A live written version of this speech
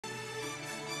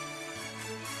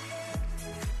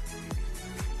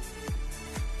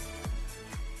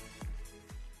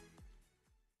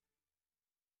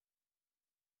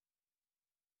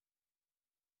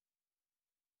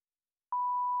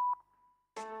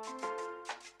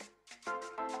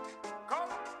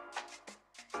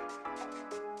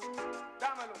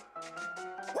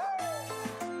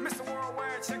Mr.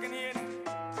 Worldwide checking in.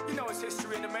 You know it's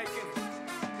history in the making.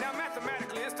 Now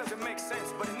mathematically this doesn't make sense,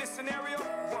 but in this scenario,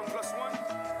 1 + 1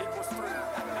 = 3.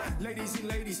 Ladies and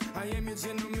ladies, I am your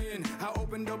gentleman. I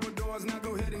open double doors, now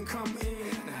go ahead and come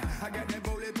in. I got that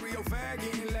bullet 305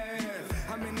 getting laugh.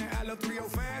 I'm in that Allo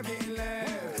 305 getting laugh.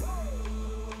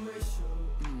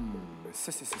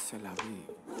 C'est la vie.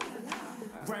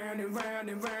 Round and round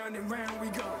and round and round we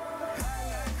go. I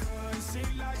like her and she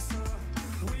likes her.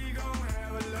 We gon'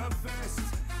 have a love fest.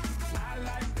 I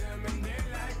like them and they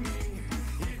like me.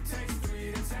 It takes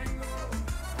 3 to tango.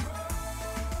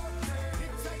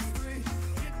 It takes 3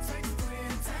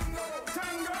 to tango.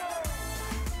 Tango!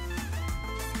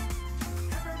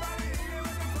 Everybody here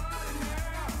with the party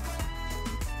now.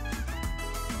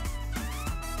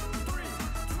 3,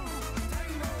 2,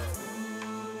 tango.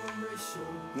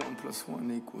 1 +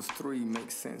 1 = 3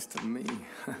 makes sense to me.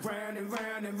 Round and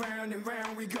round and round and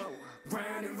round we go.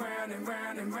 Round and round and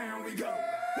round and round we go.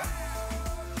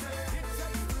 It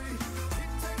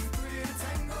takes 3 to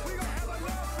tango. We gon' have a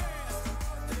love fest.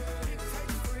 It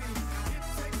takes 3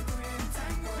 to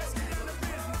tango. Let's get down to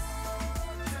business.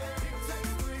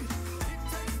 It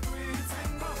takes 3 to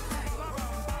tango.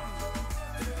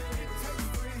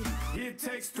 It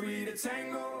takes 3 to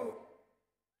tango.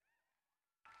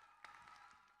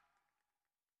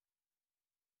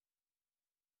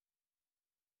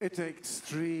 It takes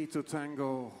 3 to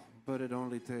tango, but it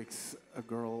only takes a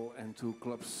girl and 2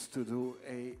 clubs to do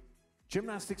a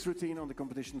gymnastics routine on the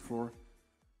competition floor,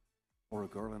 or a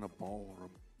girl and a ball, or a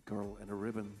girl and a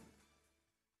ribbon,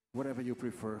 whatever you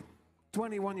prefer.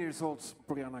 21 years old,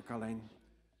 Boryana Kaleyn,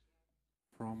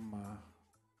 from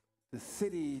the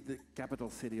city, the capital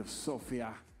city of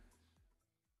Sofia.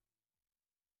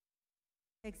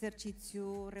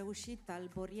 Exercițiu reușit al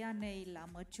Boryanei la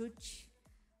măciuci.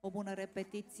 O bună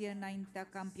repetiție înaintea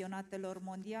campionatelor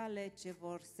mondiale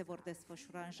se vor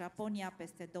desfășura în Japonia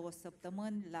peste 2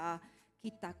 săptămâni la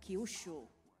Kitakyushu.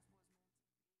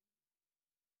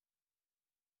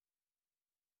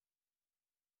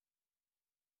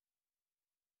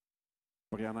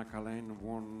 Boryana Kaleyn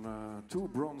won 2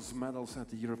 bronze medals at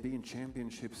the European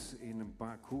Championships in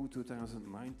Baku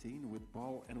 2019 with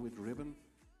ball and with ribbon,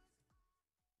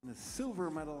 and a silver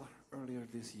medal earlier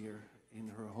this year in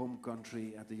her home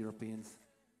country at the Europeans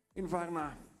in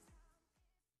Varna.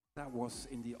 That was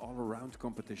in the all-around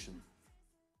competition.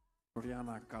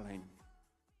 Boryana Kaleyn.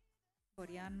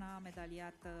 Boryana,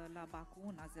 medaliată la Baku,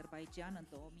 în Azerbaijan, în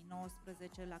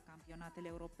 2019, la campionatele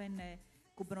europene,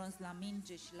 cu bronz la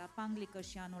minge și la panglică,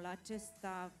 și anul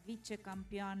acesta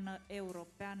vicecampioană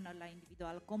europeană la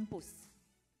individual compus.